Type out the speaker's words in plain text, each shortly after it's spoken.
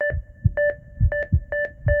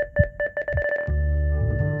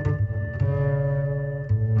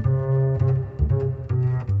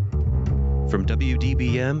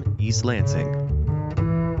FM East Lansing.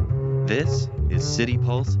 This is City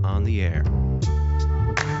Pulse on the Air.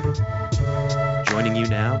 Joining you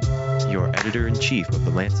now, your editor-in-chief of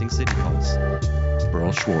the Lansing City Pulse,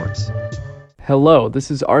 Burl Schwartz. Hello, this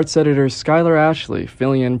is arts editor Skylar Ashley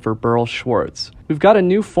filling in for Burl Schwartz. We've got a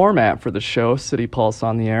new format for the show, City Pulse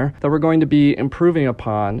on the Air, that we're going to be improving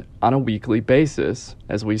upon on a weekly basis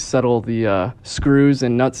as we settle the screws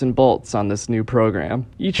and nuts and bolts on this new program.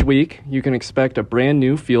 Each week, you can expect a brand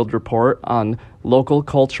new field report on local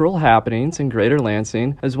cultural happenings in Greater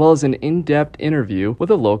Lansing, as well as an in-depth interview with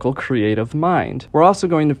a local creative mind. We're also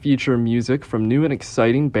going to feature music from new and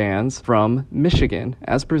exciting bands from Michigan,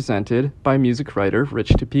 as presented by music writer Rich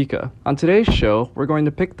Topeka. On today's show, we're going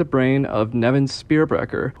to pick the brain of Nevin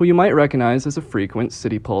Spearbrecker, who you might recognize as a frequent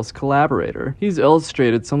City Pulse collaborator. He's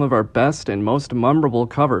illustrated some of our best and most memorable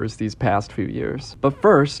covers these past few years. But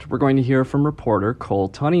first, we're going to hear from reporter Cole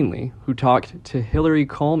Tunningly, who talked to Hillary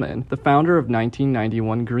Coleman, the founder of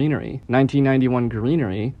 1991 Greenery. 1991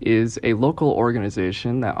 Greenery is a local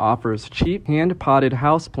organization that offers cheap hand-potted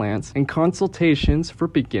houseplants and consultations for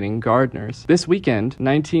beginning gardeners. This weekend,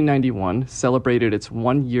 1991 celebrated its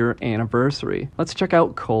one-year anniversary. Let's check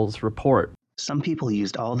out Cole's report. Some people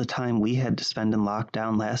used all the time we had to spend in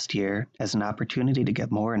lockdown last year as an opportunity to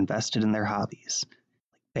get more invested in their hobbies,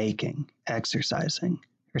 like baking, exercising,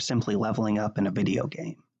 or simply leveling up in a video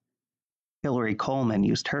game. Hillary Coleman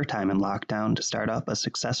used her time in lockdown to start up a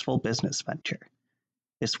successful business venture.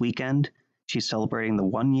 This weekend, she's celebrating the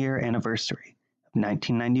one-year anniversary of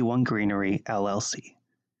 1991 Greenery, LLC.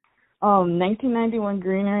 1991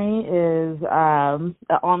 Greenery is an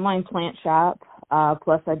online plant shop,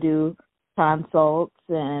 plus I do consults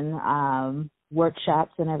and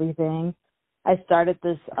workshops and everything. I started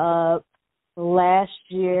this up last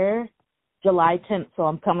year, July 10th, so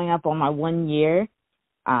I'm coming up on my 1 year.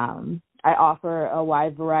 I offer a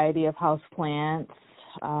wide variety of house plants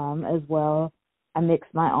as well. I mix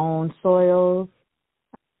my own soils.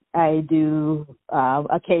 I do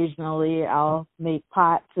occasionally I'll make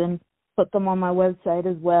pots and put them on my website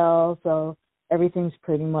as well, so everything's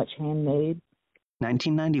pretty much handmade.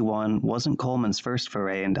 1991 wasn't Coleman's first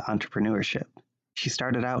foray into entrepreneurship. She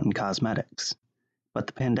started out in cosmetics, but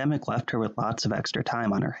the pandemic left her with lots of extra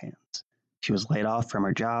time on her hands. She was laid off from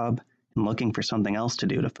her job and looking for something else to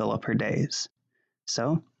do to fill up her days.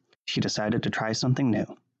 So she decided to try something new.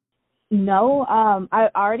 No, I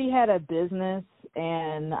already had a business,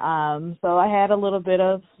 and so I had a little bit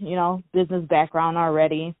of, business background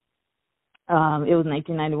already. It was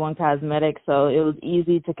 1991 Cosmetics, so it was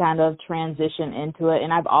easy to kind of transition into it.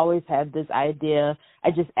 And I've always had this idea.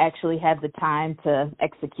 I just actually had the time to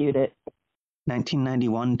execute it.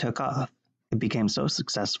 1991 took off. It became so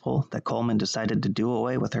successful that Coleman decided to do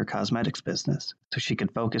away with her cosmetics business so she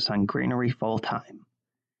could focus on greenery full-time.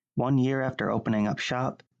 1 year after opening up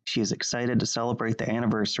shop, she is excited to celebrate the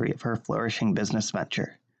anniversary of her flourishing business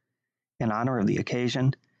venture. In honor of the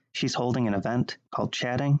occasion, she's holding an event called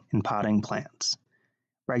Chatting and Potting Plants.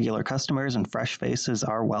 Regular customers and fresh faces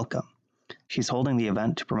are welcome. She's holding the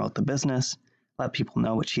event to promote the business, let people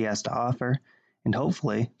know what she has to offer, and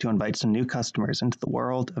hopefully to invite some new customers into the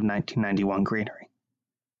world of 1991 Greenery.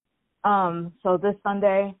 So this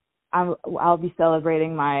Sunday, I'll be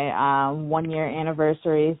celebrating my 1 year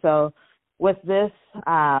anniversary. So with this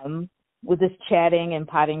chatting and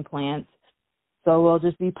potting plants, so we'll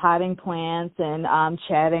just be potting plants and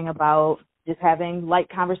chatting about just having light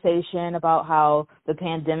conversation about how the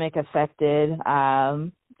pandemic affected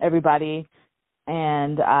everybody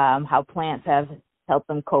and how plants have helped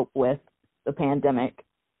them cope with the pandemic.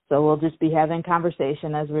 So we'll just be having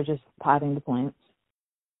conversation as we're just potting the plants.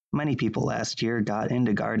 Many people last year got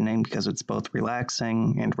into gardening because it's both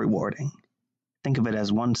relaxing and rewarding. Think of it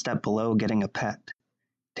as one step below getting a pet.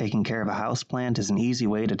 Taking care of a houseplant is an easy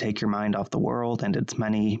way to take your mind off the world and its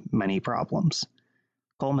many, many problems.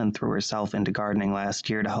 Coleman threw herself into gardening last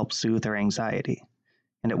year to help soothe her anxiety,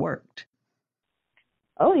 and it worked.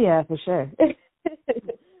 Oh yeah, for sure.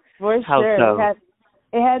 For How sure. so?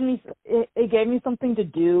 It gave me something to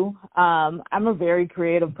do. I'm a very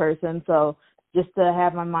creative person, so just to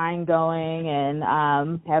have my mind going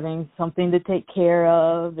and having something to take care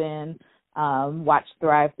of and watch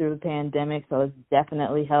thrive through the pandemic, so it's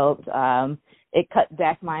definitely helped. It cut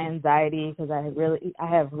back my anxiety because I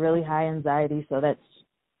have really high anxiety, so that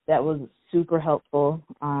was super helpful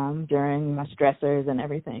during my stressors and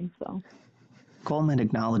everything. So Coleman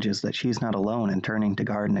acknowledges that she's not alone in turning to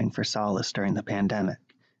gardening for solace during the pandemic.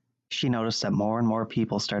 She noticed that more and more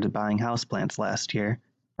people started buying houseplants last year,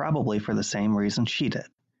 probably for the same reason she did.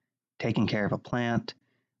 Taking care of a plant,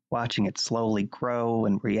 Watching it slowly grow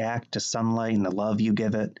and react to sunlight and the love you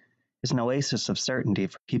give it is an oasis of certainty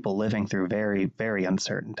for people living through very, very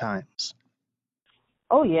uncertain times.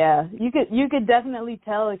 Oh yeah, you could definitely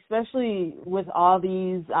tell, especially with all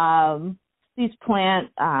these plant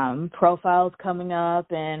profiles coming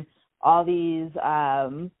up and all these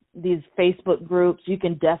Facebook groups. You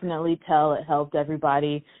can definitely tell it helped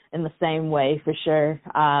everybody in the same way for sure.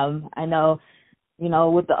 I know,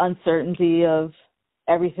 with the uncertainty of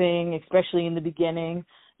everything, especially in the beginning,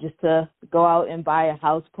 just to go out and buy a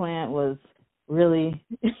house plant was really,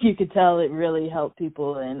 you could tell it really helped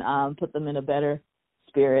people and put them in a better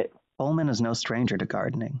spirit. Coleman is no stranger to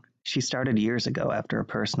gardening. She started years ago after a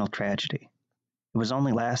personal tragedy. It was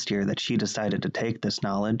only last year that she decided to take this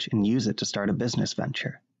knowledge and use it to start a business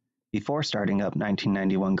venture. Before starting up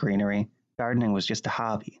 1991 Greenery, gardening was just a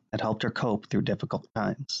hobby that helped her cope through difficult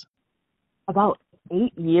times. About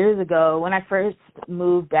 8 years ago, when I first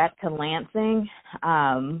moved back to Lansing,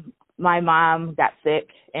 my mom got sick,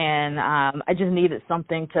 and I just needed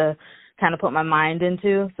something to kind of put my mind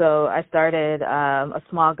into. So I started a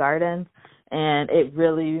small garden, and it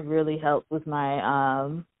really, really helped with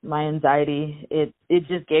my anxiety. It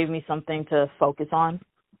just gave me something to focus on,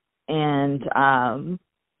 and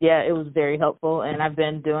yeah, it was very helpful, and I've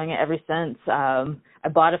been doing it ever since. I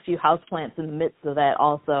bought a few houseplants in the midst of that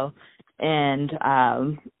also, and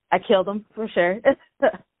I killed them for sure.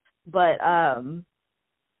 But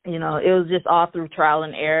it was just all through trial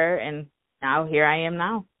and error, and now here I am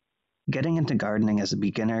now. Getting into gardening as a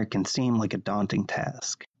beginner can seem like a daunting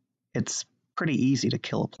task. It's pretty easy to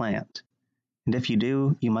kill a plant. And if you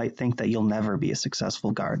do, you might think that you'll never be a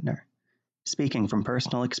successful gardener. Speaking from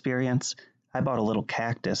personal experience, I bought a little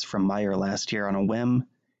cactus from Meijer last year on a whim,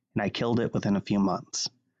 and I killed it within a few months.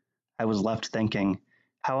 I was left thinking,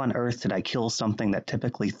 how on earth did I kill something that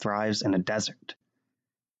typically thrives in a desert?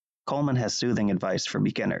 Coleman has soothing advice for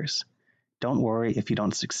beginners. Don't worry if you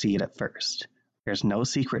don't succeed at first. There's no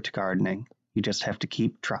secret to gardening. You just have to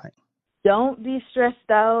keep trying. Don't be stressed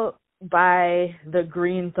out by the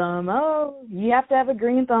green thumb. Oh, you have to have a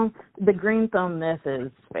green thumb. The green thumb myth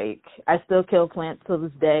is fake. I still kill plants to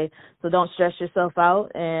this day, so don't stress yourself out.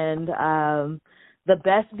 And the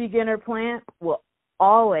best beginner plant will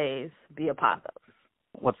always be a pothos.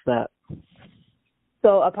 What's that?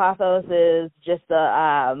 So a pothos is just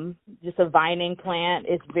a vining plant.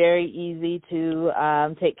 It's very easy to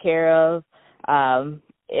take care of, and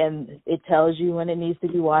it tells you when it needs to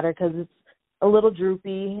be watered because it's a little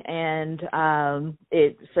droopy, and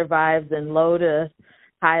it survives in low to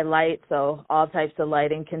high light, so all types of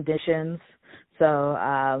lighting conditions. So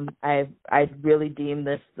I really deem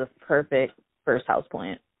this the perfect first house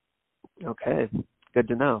plant. Okay, good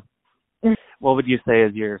to know. What would you say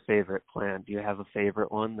is your favorite plant? Do you have a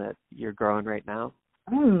favorite one that you're growing right now?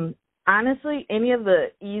 Honestly, any of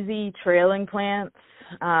the easy trailing plants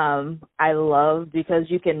I love because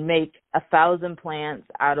you can make 1,000 plants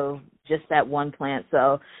out of just that one plant.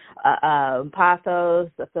 So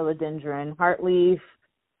pothos, a philodendron heartleaf,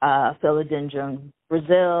 philodendron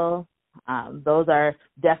Brazil, those are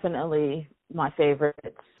definitely my favorites.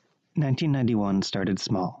 1991 started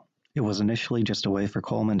small. It was initially just a way for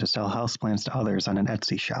Coleman to sell houseplants to others on an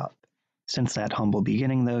Etsy shop. Since that humble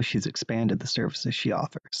beginning, though, she's expanded the services she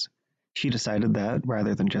offers. She decided that,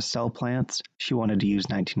 rather than just sell plants, she wanted to use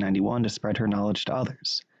 1991 to spread her knowledge to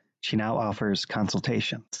others. She now offers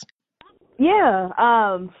consultations. Yeah,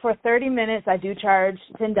 for 30 minutes, I do charge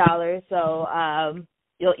 $10. So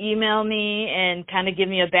you'll email me and kind of give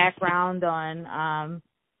me a background on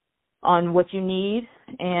what you need,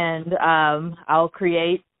 and I'll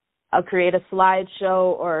create a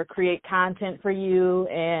slideshow or create content for you,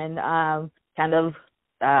 and kind of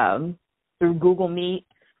through Google Meet,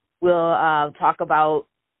 we'll talk about,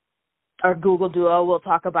 or Google Duo, we'll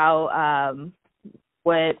talk about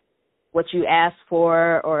what you asked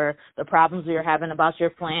for or the problems you're having about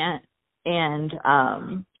your plant, and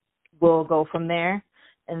we'll go from there.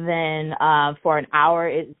 And then for an hour,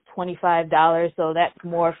 it's $25. So that's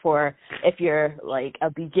more for if you're like a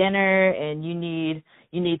beginner and you need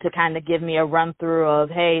to kind of give me a run through of,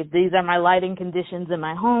 hey, these are my lighting conditions in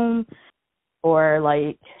my home, or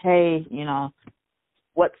like, hey,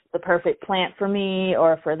 what's the perfect plant for me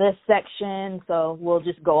or for this section. So we'll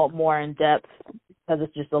just go more in depth because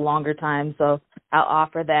it's just a longer time. So I'll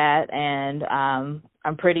offer that, and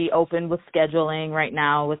I'm pretty open with scheduling right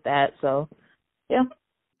now with that. So, yeah.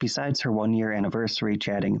 Besides her 1-year anniversary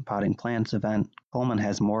Chatting and Potting Plants event, Coleman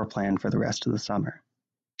has more planned for the rest of the summer.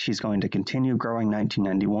 She's going to continue growing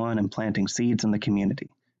 1991 and planting seeds in the community,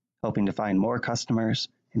 hoping to find more customers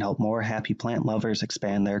and help more happy plant lovers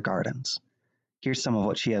expand their gardens. Here's some of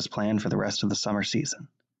what she has planned for the rest of the summer season.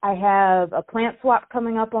 I have a plant swap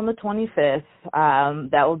coming up on the 25th.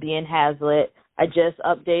 That will be in Hazlitt. I just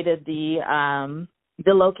updated the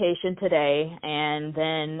location today, and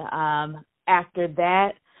then after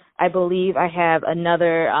that, I believe I have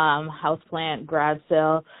another houseplant garage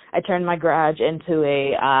sale. I turned my garage into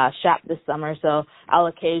a shop this summer, so I'll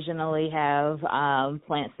occasionally have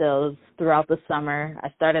plant sales throughout the summer. I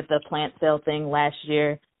started the plant sale thing last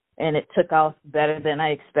year, and it took off better than I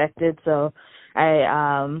expected, so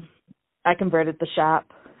I converted the shop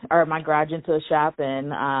or my garage into a shop,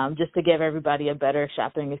 and just to give everybody a better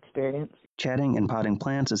shopping experience. Chatting and Potting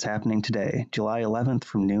Plants is happening today, July 11th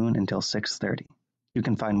from noon until 6:30. You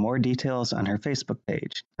can find more details on her Facebook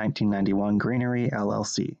page, 1991 Greenery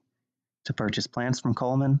LLC. To purchase plants from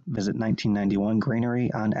Coleman, visit 1991 Greenery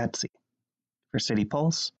on Etsy. For City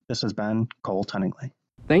Pulse, this has been Cole Tunningley.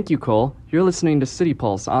 Thank you, Cole. You're listening to City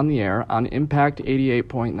Pulse on the air on Impact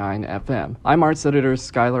 88.9 FM. I'm arts editor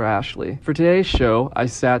Skylar Ashley. For today's show, I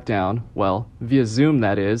sat down, well, via Zoom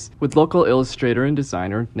that is, with local illustrator and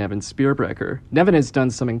designer Nevin Spearbrecher. Nevin has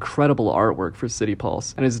done some incredible artwork for City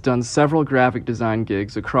Pulse and has done several graphic design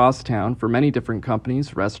gigs across town for many different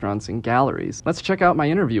companies, restaurants, and galleries. Let's check out my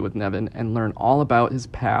interview with Nevin and learn all about his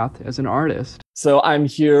path as an artist. So I'm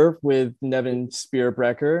here with Nevin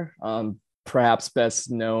Spearbrecher, perhaps best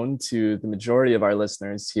known to the majority of our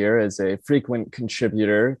listeners here as a frequent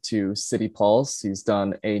contributor to City Pulse. He's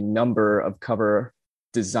done a number of cover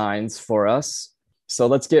designs for us. So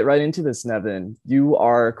let's get right into this, Nevin. You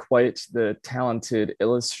are quite the talented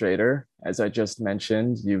illustrator. As I just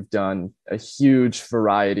mentioned, you've done a huge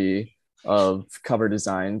variety of cover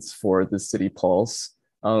designs for the City Pulse.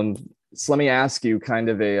 So let me ask you kind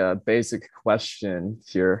of a basic question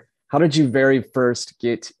here. How did you very first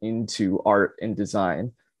get into art and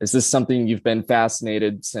design? Is this something you've been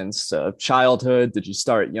fascinated since childhood? Did you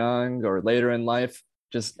start young or later in life?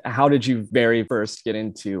 Just how did you very first get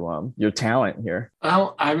into your talent here?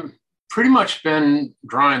 Well, I've pretty much been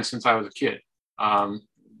drawing since I was a kid.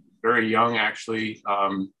 Very young, actually.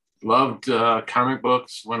 Loved comic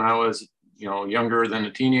books when I was, younger than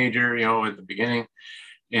a teenager, at the beginning.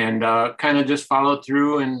 And kind of just followed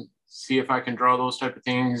through and see if I can draw those type of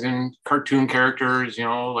things and cartoon characters,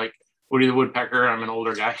 like Woody the Woodpecker. I'm an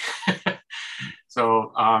older guy.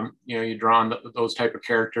 So, you draw on those type of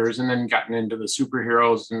characters, and then gotten into the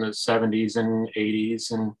superheroes in the 70s and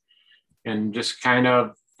 80s and just kind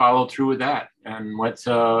of followed through with that and went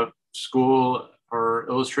to school for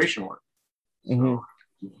illustration work. So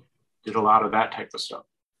did a lot of that type of stuff.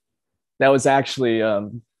 That was actually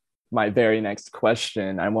my very next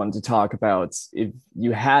question. I wanted to talk about if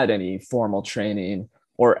you had any formal training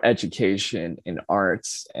or education in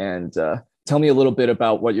arts, and tell me a little bit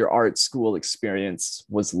about what your art school experience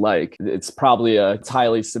was like. It's probably it's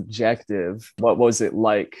highly subjective. What was it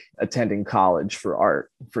like attending college for art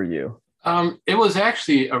for you? It was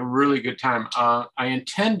actually a really good time. I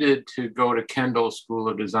intended to go to Kendall School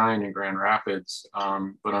of Design in Grand Rapids,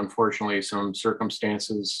 but unfortunately some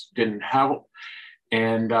circumstances didn't help.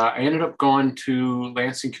 And I ended up going to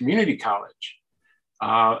Lansing Community College.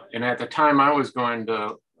 And at the time I was going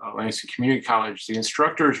to Lansing Community College, the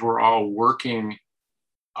instructors were all working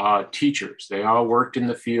teachers. They all worked in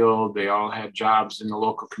the field. They all had jobs in the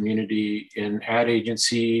local community in ad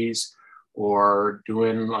agencies or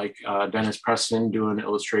doing like Dennis Preston, doing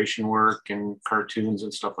illustration work and cartoons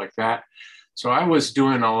and stuff like that. So I was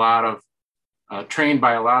doing a lot of, trained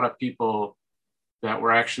by a lot of people that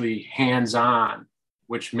were actually hands-on,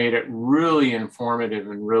 which made it really informative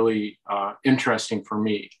and really interesting for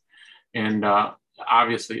me. And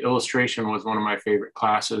obviously illustration was one of my favorite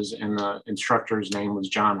classes, and the instructor's name was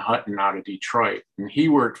John Hutton out of Detroit. And he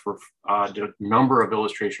worked for, did a number of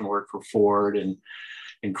illustration work for Ford and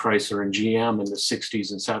Chrysler and GM in the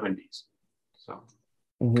 60s and 70s. So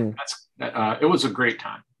it was a great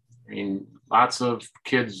time. I mean, lots of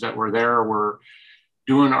kids that were there were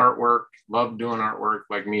doing artwork, loved doing artwork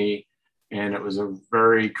like me. And it was a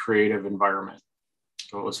very creative environment.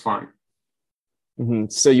 So it was fun.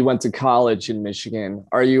 So you went to college in Michigan.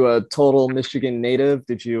 Are you a total Michigan native?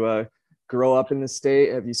 Did you grow up in the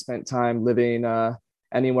state? Have you spent time living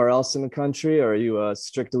anywhere else in the country? Or are you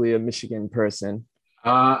strictly a Michigan person?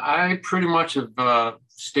 I pretty much have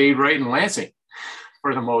stayed right in Lansing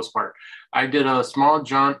for the most part. I did a small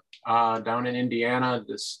jaunt down in Indiana,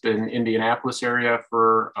 in Indianapolis area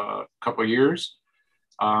for a couple of years.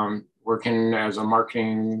 Working as a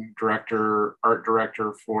marketing director, art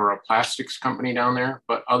director for a plastics company down there.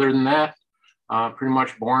 But other than that, pretty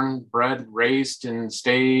much born, bred, raised, and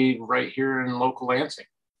stay right here in local Lansing.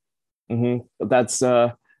 That's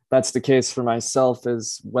That's the case for myself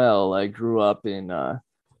as well. I grew up in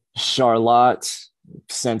Charlotte,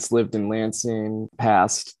 since lived in Lansing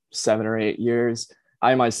past 7 or 8 years.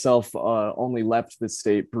 I myself only left the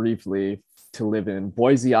state briefly to live in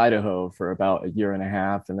Boise, Idaho for about a year and a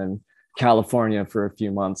half, and then California for a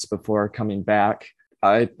few months before coming back.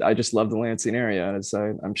 I just love the Lansing area, as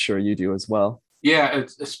I'm sure you do as well. Yeah,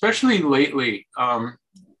 especially lately. In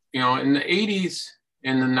the 80s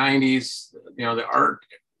and the 90s, the art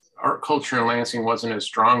culture in Lansing wasn't as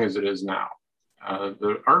strong as it is now.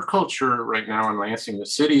 The art culture right now in Lansing, the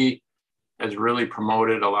city has really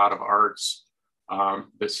promoted a lot of arts.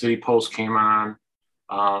 The City Pulse came on.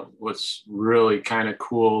 Was really kind of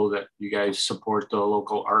cool that you guys support the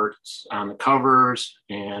local arts on the covers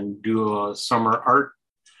and do a summer art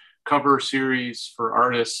cover series for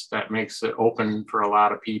artists that makes it open for a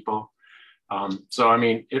lot of people.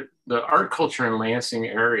 The art culture in Lansing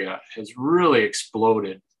area has really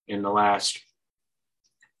exploded in the last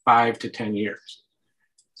 5 to 10 years.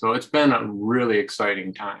 So it's been a really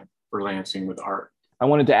exciting time for Lansing with art. I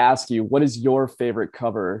wanted to ask you, what is your favorite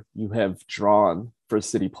cover you have drawn for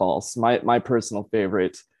City Pulse? My personal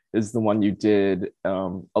favorite is the one you did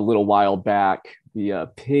a little while back, the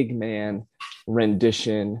Pigman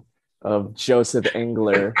rendition of Joseph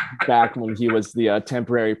Engler back when he was the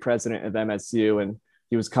temporary president of MSU, and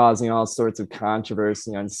he was causing all sorts of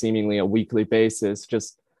controversy on seemingly a weekly basis.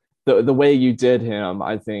 Just the way you did him,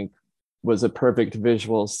 I think, was a perfect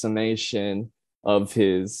visual summation of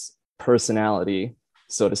his personality,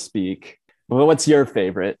 so to speak. Well, what's your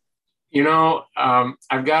favorite?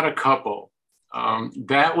 I've got a couple.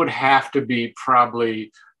 That would have to be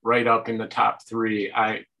probably right up in the top three.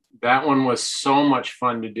 That one was so much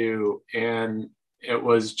fun to do. And it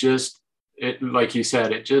was like you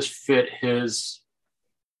said, it just fit his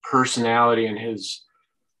personality and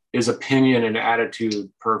his opinion and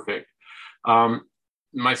attitude perfect.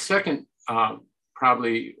 My second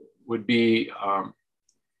probably would be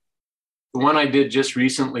the one I did just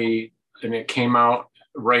recently, and it came out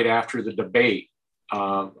right after the debate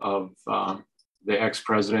of the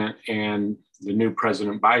ex-president and the new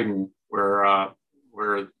President Biden, where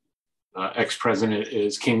ex-president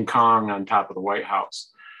is King Kong on top of the White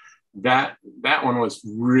House. That one was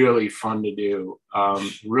really fun to do,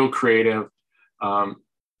 real creative.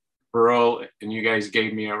 Burl and you guys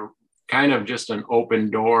gave me a kind of just an open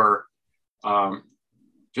door,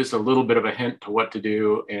 just a little bit of a hint to what to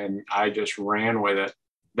do, and I just ran with it.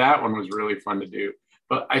 That one was really fun to do.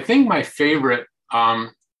 But I think my favorite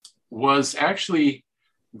was actually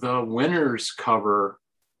the winner's cover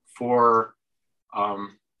for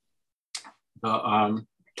the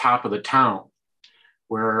Top of the Town,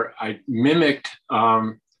 where I mimicked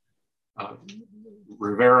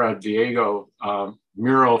Rivera Diego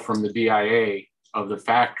mural from the DIA of the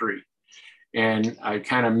factory. And I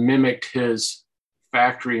kind of mimicked his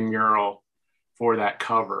factory mural for that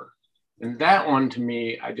cover. And that one, to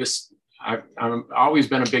me, I've always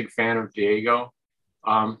been a big fan of Diego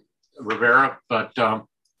Rivera, but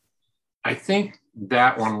I think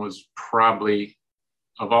that one was probably,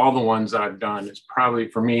 of all the ones that I've done, it's probably,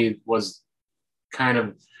 for me, was kind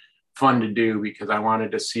of fun to do because I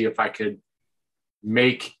wanted to see if I could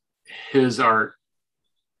make his art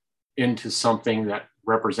into something that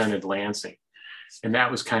represented Lansing. And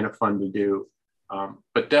that was kind of fun to do.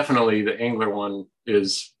 But definitely the Engler one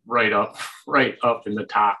is right up in the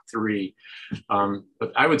top three.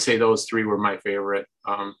 But I would say those three were my favorite.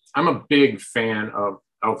 I'm a big fan of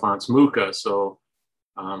Alphonse Mucha, so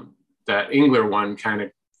that Engler one kind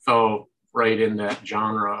of fell right in that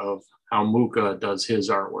genre of how Mucha does his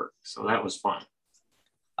artwork. So that was fun.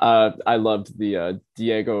 I loved the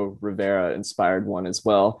Diego Rivera inspired one as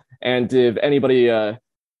well. And if anybody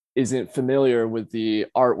isn't familiar with the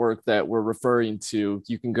artwork that we're referring to,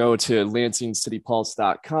 you can go to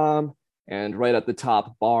lansingcitypulse.com, and right at the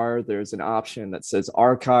top bar, there's an option that says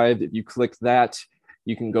archive. If you click that,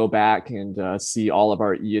 you can go back and see all of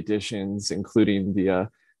our e-editions, including the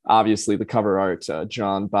obviously the cover art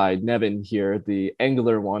drawn by Nevin here. The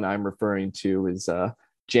Engler one I'm referring to is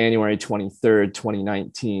January 23rd,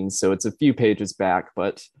 2019. So it's a few pages back,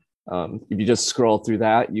 but if you just scroll through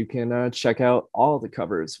that, you can check out all the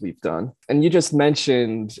covers we've done. And you just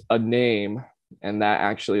mentioned a name, and that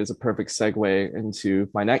actually is a perfect segue into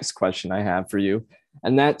my next question I have for you.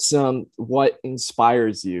 And that's what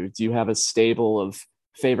inspires you? Do you have a stable of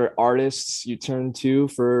favorite artists you turn to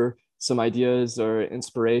for some ideas or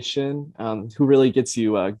inspiration? Who really gets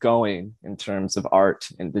you going in terms of art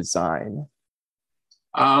and design?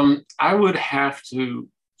 I would have to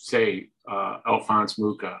say Alphonse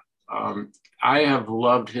Mucha. I have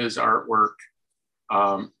loved his artwork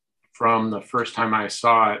from the first time I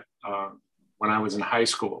saw it when I was in high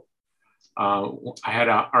school. I had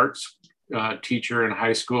an arts teacher in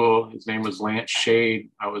high school. His name was Lance Shade.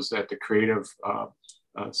 I was at the creative,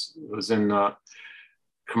 was in the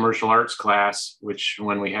commercial arts class, which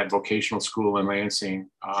when we had vocational school in Lansing,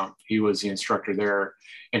 he was the instructor there.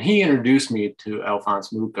 And he introduced me to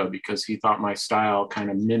Alphonse Mucha because he thought my style kind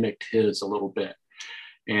of mimicked his a little bit.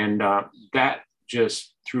 And that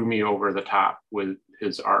just threw me over the top with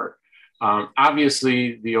his art.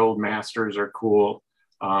 Obviously, the old masters are cool.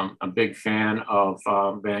 A big fan of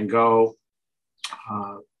Van Gogh.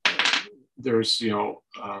 There's,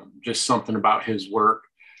 just something about his work.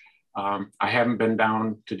 I haven't been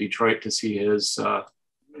down to Detroit to see his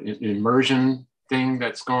immersion thing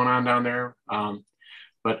that's going on down there.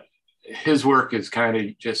 But his work is kind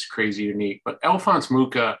of just crazy unique. But Alphonse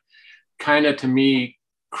Mucha kind of, to me,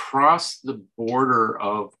 crossed the border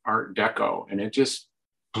of Art Deco, and it just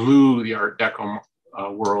blew the Art Deco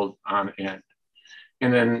world on end.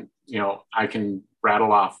 And then, I can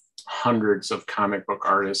rattle off hundreds of comic book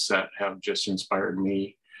artists that have just inspired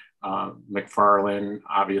me. McFarlane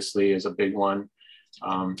obviously is a big one.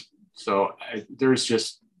 There's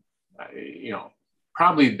just,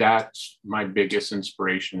 probably that's my biggest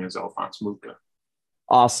inspiration is Alphonse Mucha.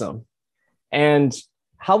 Awesome. And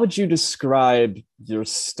how would you describe your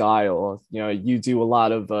style? You do a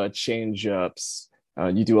lot of change ups.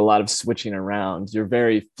 You do a lot of switching around. You're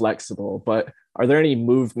very flexible, but are there any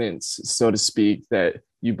movements, so to speak, that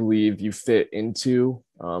you believe you fit into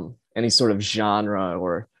any sort of genre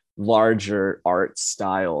or larger art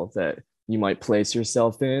style that you might place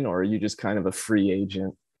yourself in, or are you just kind of a free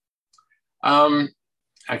agent? I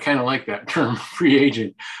kind of like that term, free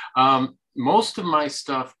agent. Most of my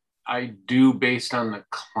stuff I do based on the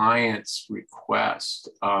client's request.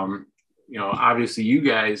 Obviously you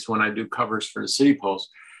guys, when I do covers for the City Pulse,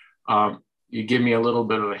 you give me a little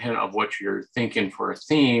bit of a hint of what you're thinking for a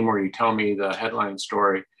theme, or you tell me the headline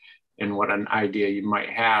story and what an idea you might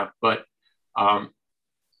have. But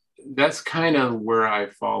that's kind of where I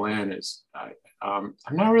fall in is I'm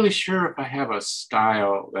not really sure if I have a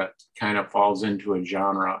style that kind of falls into a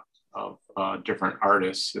genre of different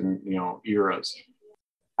artists and, eras.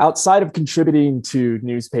 Outside of contributing to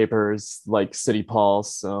newspapers like City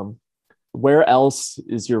Pulse, where else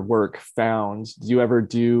is your work found? Do you ever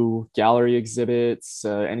do gallery exhibits,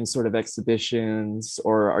 any sort of exhibitions,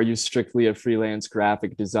 or are you strictly a freelance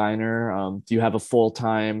graphic designer? Do you have a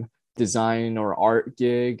full-time design or art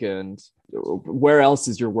gig? And where else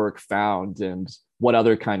is your work found? And what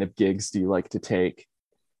other kind of gigs do you like to take?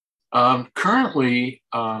 Currently,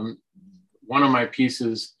 one of my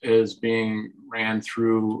pieces is being ran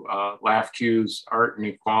through LAFCU's Art and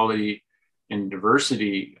Equality and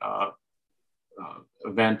Diversity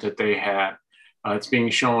event that they had. It's being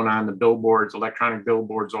shown on the billboards, electronic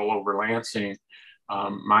billboards all over Lansing.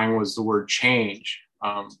 Mine was the word change,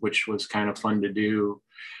 which was kind of fun to do.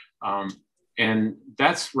 And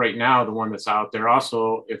that's right now the one that's out there.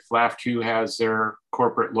 Also, if LAFCU has their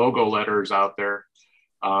corporate logo letters out there,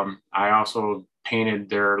 I also painted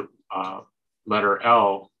their letter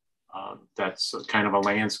L. That's kind of a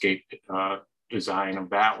landscape design of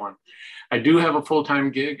that one. I do have a full-time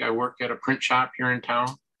gig. I work at a print shop here in town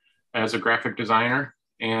as a graphic designer,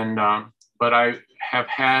 and but I have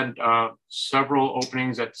had several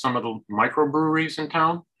openings at some of the microbreweries in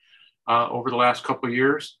town over the last couple of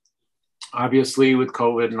years. Obviously, with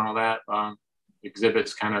COVID and all that,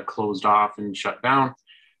 exhibits kind of closed off and shut down.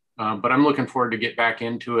 But I'm looking forward to get back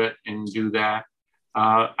into it and do that.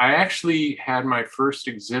 I actually had my first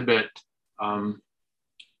exhibit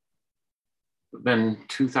in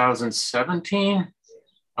 2017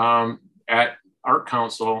 at Art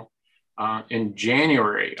Council in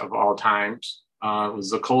January of all times. It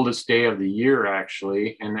was the coldest day of the year,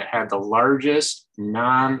 actually, and it had the largest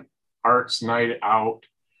non-arts night out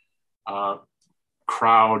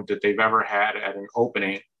crowd that they've ever had at an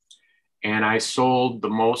opening. And I sold the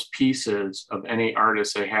most pieces of any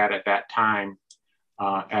artist they had at that time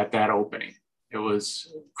at that opening. It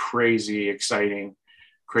was crazy exciting,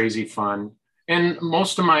 crazy fun. And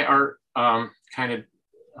most of my art kind of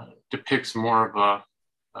depicts more of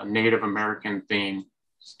a Native American theme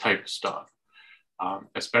type stuff.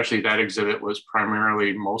 Especially that exhibit was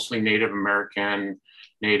primarily mostly Native American,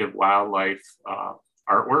 native wildlife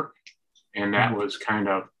artwork. And that was kind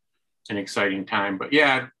of an exciting time. But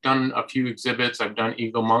yeah, I've done a few exhibits. I've done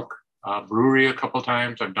Eagle Monk Brewery a couple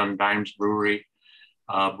times. I've done Dimes Brewery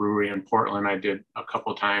in Portland. I did a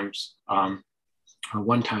couple times,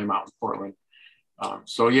 one time out in Portland.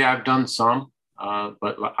 So yeah, I've done some,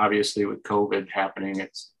 but obviously with COVID happening,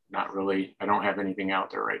 it's not really. I don't have anything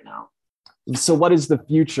out there right now. So what is the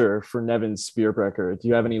future for Nevin Spearbrecher? Do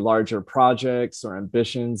you have any larger projects or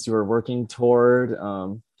ambitions you are working toward?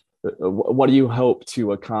 What do you hope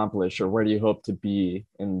to accomplish, or where do you hope to be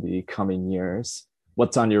in the coming years?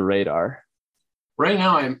 What's on your radar? Right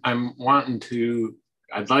now, I'm wanting to,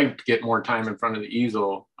 I'd like to get more time in front of the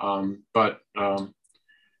easel, but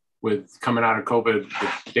with coming out of COVID,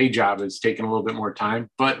 the day job is taking a little bit more time.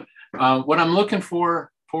 But what I'm looking forward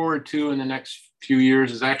to in the next few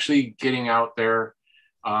years is actually getting out there,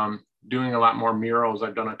 doing a lot more murals.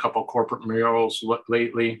 I've done a couple corporate murals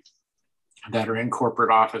lately that are in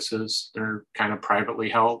corporate offices. They're kind of privately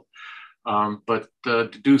held, but to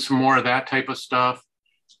do some more of that type of stuff,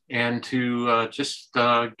 and to just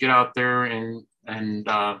get out there and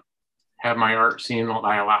have my art seen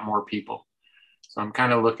by a lot more people. So I'm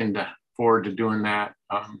kind of looking forward to doing that.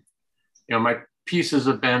 My pieces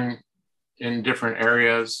have been in different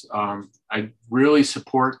areas. I really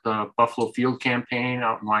support the Buffalo Field campaign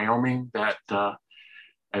out in Wyoming. That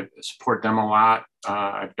I support them a lot.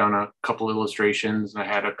 I've done a couple illustrations. I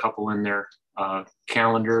had a couple in their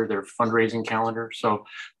calendar, their fundraising calendar. So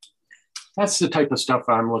that's the type of stuff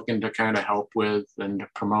I'm looking to kind of help with and to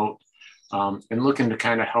promote, and looking to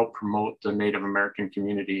kind of help promote the Native American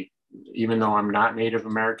community. Even though I'm not Native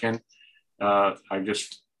American, I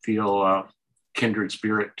just feel a kindred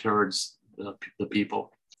spirit towards the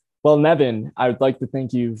people. Well, Nevin, I would like to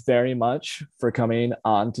thank you very much for coming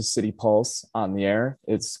on to City Pulse on the air.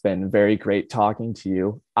 It's been very great talking to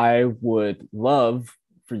you. I would love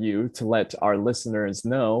for you to let our listeners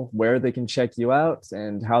know where they can check you out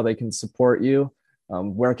and how they can support you.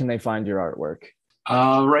 Where can they find your artwork?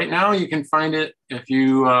 Right now, you can find it if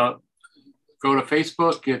you go to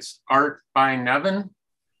Facebook, it's Art by Nevin.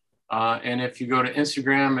 And if you go to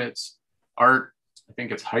Instagram, it's art, I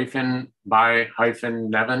think it's -by-Nevin.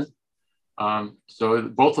 So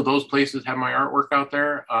both of those places have my artwork out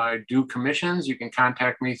there. I do commissions. You can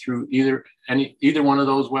contact me through either one of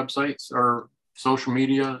those websites or social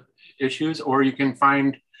media issues, or you can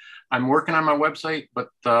find, I'm working on my website, but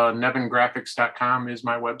nevingraphics.com is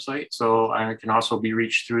my website. So I can also be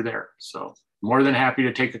reached through there. So more than happy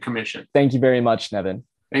to take a commission. Thank you very much, Nevin.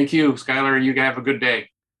 Thank you, Skylar. You have a good day.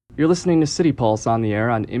 You're listening to City Pulse on the air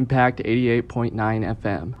on Impact 88.9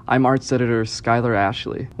 FM. I'm arts editor Skylar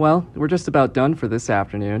Ashley. Well, we're just about done for this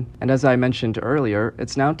afternoon, and as I mentioned earlier,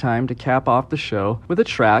 it's now time to cap off the show with a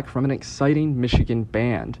track from an exciting Michigan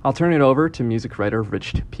band. I'll turn it over to music writer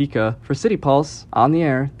Rich Topeka. For City Pulse on the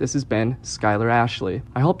air, this has been Skylar Ashley.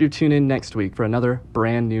 I hope you tune in next week for another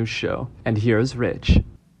brand new show. And here's Rich.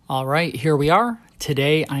 All right, here we are.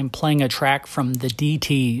 Today I'm playing a track from the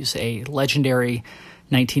DTs, a legendary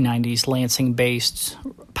 1990s Lansing-based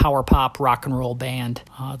power pop rock and roll band.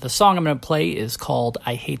 The song I'm going to play is called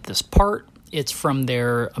I Hate This Part. It's from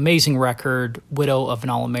their amazing record, Widow of an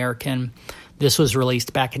All-American. This was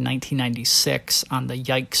released back in 1996 on the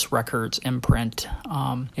Yikes Records imprint.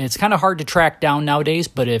 It's kind of hard to track down nowadays,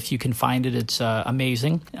 but if you can find it, it's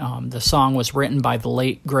amazing. The song was written by the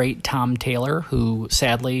late, great Tom Taylor, who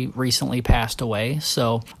sadly recently passed away.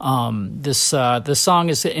 So this song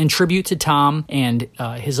is in tribute to Tom and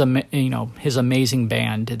his amazing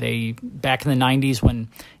band. They, back in the 90s when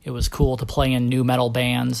it was cool to play in nu metal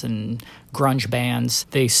bands and grunge bands,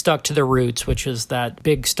 they stuck to their roots, which is that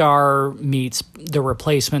Big Star meets the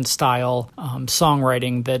Replacement style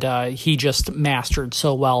songwriting that he just mastered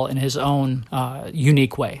so well in his own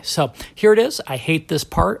unique way. So here it is, I Hate This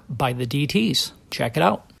Part by the DTs. Check it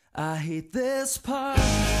out. I hate this part,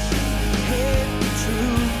 hate the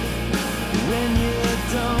truth, when you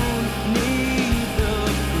don't need the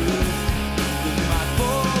proof. You might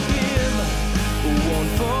forgive,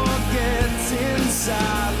 won't forget in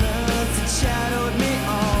silence. It shadowed me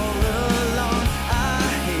all along. I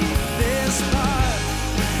hate this part,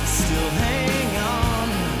 still hang on,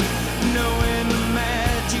 knowing the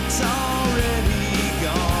magic's already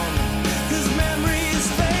gone. 'Cause memory's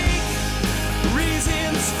fake,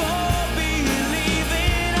 reasons for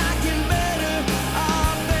believing I can better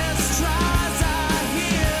our best tries. I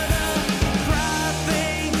hear the cry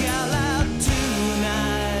think out loud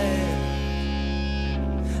tonight.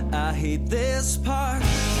 I hate this part.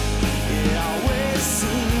 It always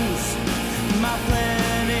seems my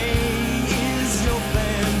plan A is your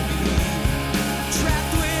plan B.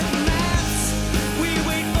 Trapped with maps, we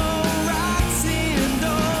wait for rocks in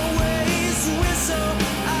doorways. Whistle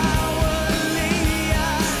hourly.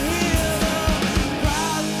 I hear the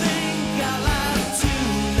crowd think out loud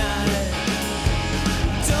tonight.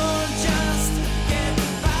 Don't just get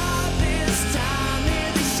by this time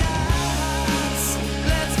in the shots.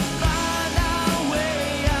 Let's find our way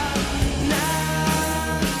out.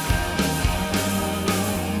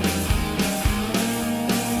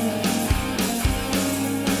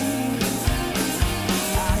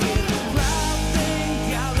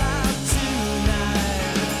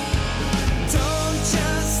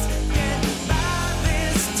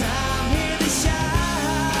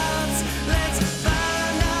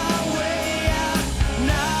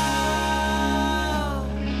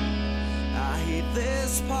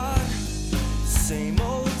 this part. Same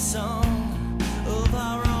old song of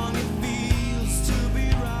how wrong it feels to be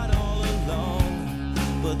right all along.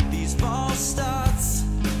 But these false starts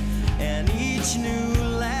and each new